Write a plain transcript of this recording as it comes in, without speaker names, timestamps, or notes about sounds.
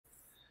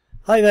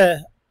Hi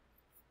there.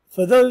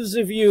 For those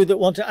of you that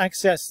want to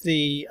access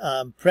the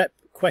prep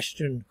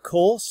question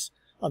course,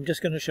 I'm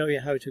just going to show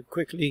you how to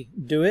quickly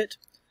do it.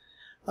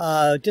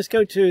 Just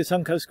go to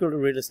Suncoast School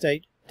of Real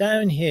Estate.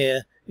 Down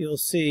here you'll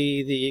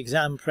see the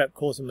exam prep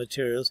course and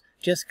materials.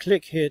 Just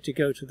click here to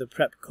go to the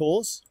prep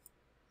course,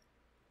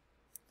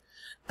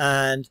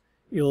 and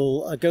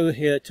you'll go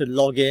here to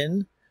log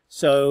in.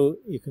 So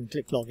you can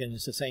click login,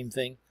 it's the same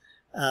thing.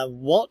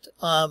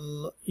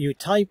 You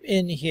type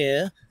in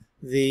here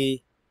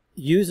the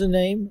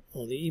username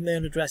or the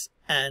email address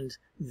and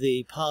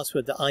the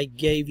password that I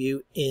gave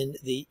you in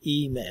the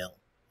email.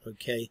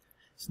 Okay,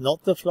 it's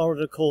not the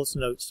Florida Course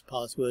Notes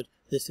password.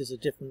 This is a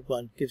different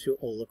one, gives you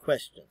all the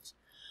questions.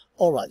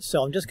 Alright,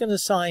 so I'm just going to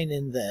sign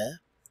in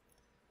there,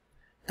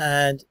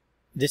 and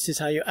this is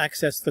how you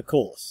access the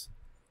course.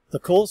 The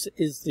course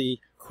is the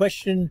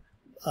question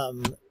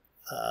the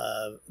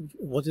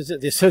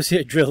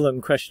Associate Drill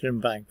and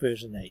Question Bank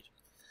version 8.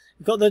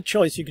 You've got the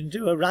choice. You can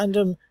do a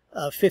random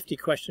 50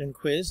 question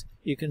quiz.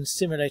 You can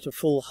simulate a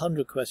full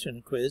 100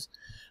 question quiz.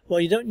 Well,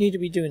 you don't need to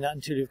be doing that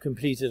until you've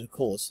completed a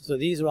course. So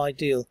these are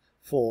ideal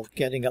for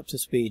getting up to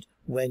speed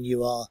when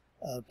you are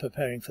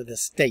preparing for the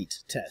state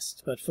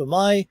test. But for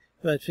my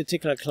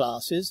particular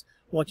classes,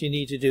 what you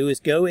need to do is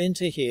go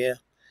into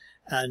here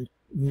and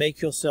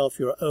make yourself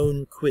your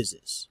own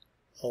quizzes.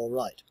 All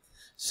right.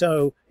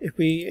 So if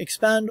we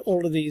expand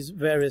all of these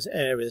various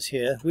areas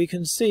here, we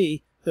can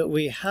see that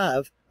we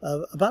have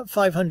about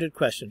 500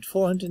 questions,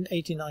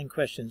 489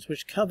 questions,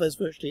 which covers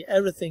virtually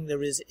everything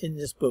there is in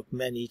this book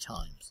many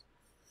times.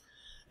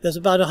 There's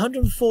about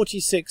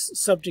 146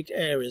 subject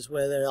areas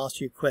where they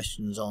ask you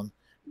questions on,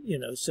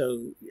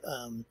 so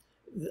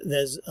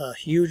there's a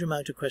huge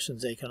amount of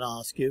questions they can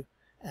ask you,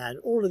 and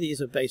all of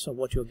these are based on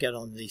what you'll get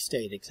on the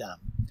state exam.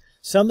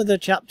 Some of the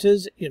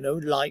chapters,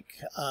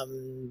 like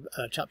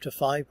chapter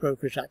 5,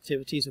 brokerage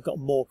activities, have got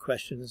more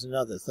questions than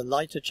others. The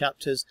lighter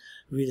chapters,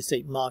 real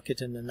estate market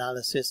and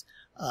analysis,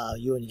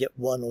 you only get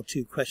 1 or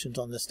 2 questions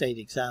on the state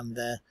exam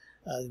there.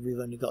 We've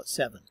only got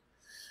 7.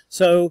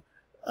 So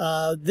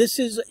this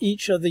is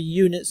each of the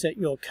units that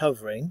you're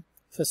covering.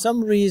 For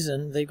some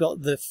reason, they've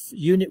got the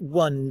Unit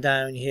 1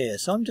 down here.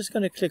 So I'm just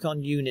going to click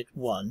on Unit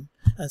 1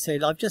 and say,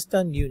 I've just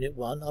done Unit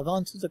 1. I've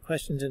answered the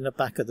questions in the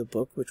back of the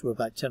book, which were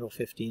about 10 or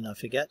 15, I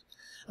forget.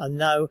 And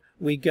now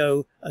we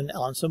go and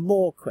answer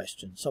more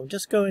questions. So I'm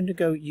just going to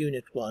go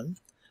Unit 1.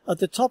 At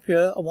the top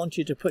here, I want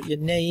you to put your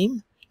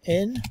name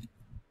in,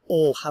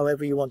 or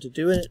however you want to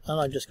do it. And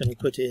I'm just going to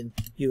put in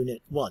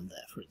Unit 1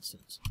 there, for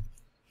instance.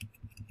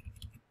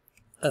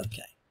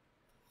 Okay.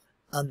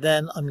 And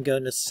then I'm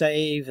going to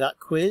save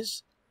that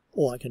quiz,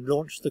 or I can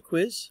launch the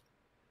quiz.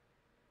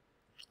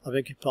 I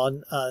beg your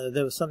pardon,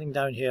 there was something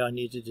down here I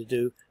needed to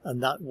do,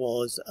 and that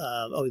was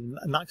a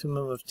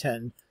maximum of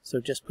 10,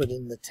 so just put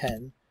in the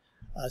 10.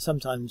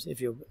 Sometimes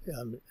if you're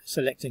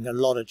selecting a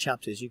lot of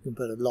chapters, you can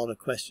put a lot of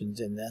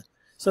questions in there.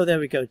 So there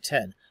we go,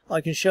 10.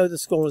 I can show the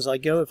score as I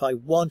go if I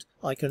want.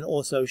 I can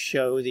also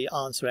show the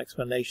answer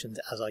explanations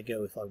as I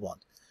go if I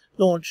want.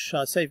 Launch,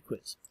 save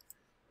quiz.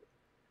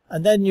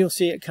 And then you'll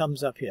see it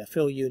comes up here,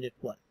 fill Unit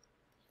 1.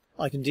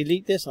 I can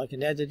delete this, I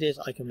can edit it,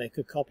 I can make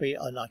a copy,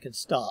 and I can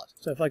start.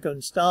 So if I go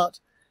and start,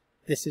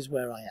 this is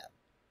where I am.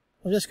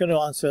 I'm just going to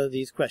answer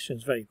these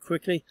questions very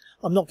quickly.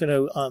 I'm not going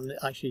to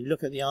actually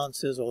look at the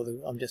answers,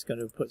 I'm just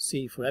going to put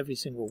C for every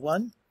single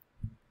one.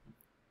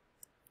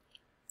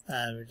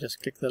 And we'll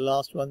just click the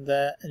last one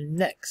there, and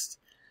next.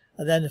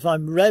 And then if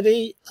I'm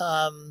ready,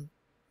 I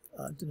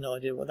have no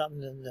idea what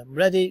happened, and I'm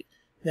ready,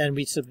 then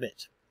we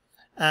submit.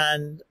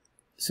 And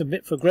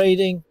submit for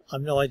grading, I've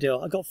no idea.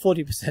 I got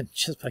 40%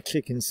 just by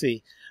clicking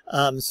C.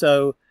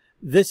 So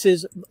this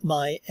is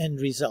my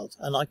end result,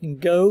 and I can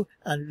go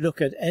and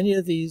look at any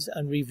of these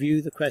and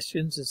review the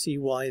questions and see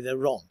why they're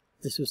wrong.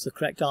 This was the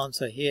correct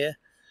answer here.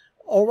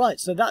 All right,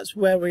 so that's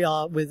where we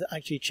are with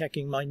actually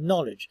checking my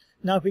knowledge.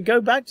 Now if we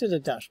go back to the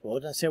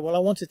dashboard and say, well, I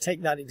want to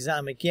take that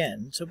exam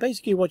again. So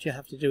basically what you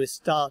have to do is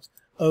start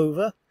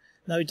over.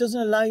 Now it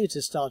doesn't allow you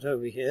to start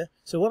over here.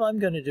 So what I'm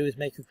going to do is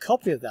make a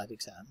copy of that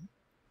exam.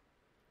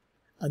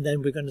 And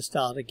then we're going to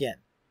start again.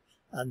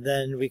 And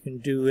then we can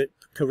do it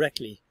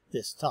correctly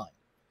this time.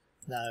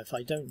 Now, if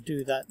I don't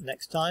do that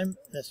next time,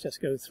 let's just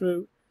go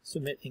through,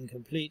 submit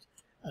incomplete,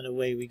 and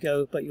away we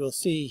go. But you'll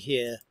see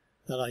here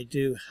that I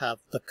do have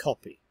the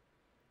copy.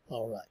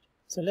 All right.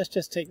 So let's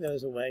just take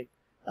those away.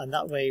 And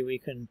that way we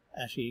can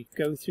actually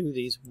go through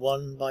these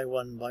one by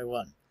one by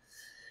one.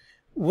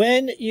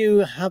 When you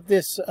have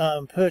this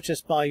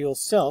purchased by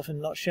yourself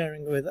and not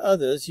sharing with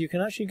others, you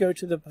can actually go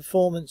to the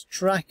performance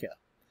tracker.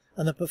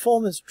 And the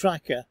performance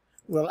tracker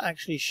will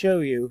actually show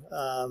you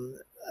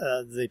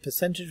the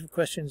percentage of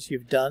questions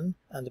you've done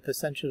and the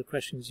percentage of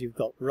questions you've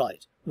got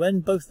right.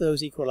 When both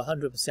those equal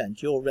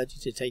 100%, you're ready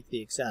to take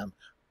the exam.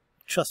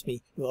 Trust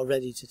me, you are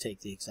ready to take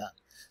the exam.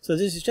 So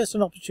this is just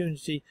an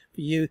opportunity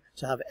for you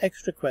to have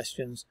extra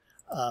questions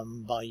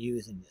by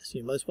using this.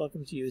 You're most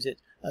welcome to use it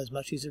as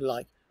much as you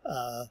like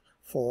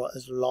for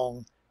as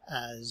long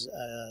as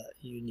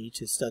you need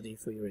to study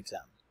for your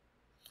exam.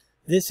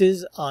 This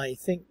is, I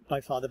think,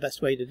 by far the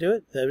best way to do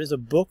it. There is a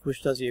book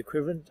which does the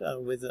equivalent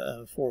with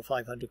 400 or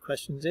 500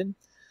 questions in.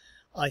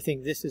 I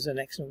think this is an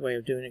excellent way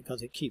of doing it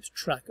because it keeps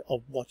track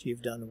of what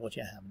you've done and what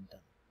you haven't done.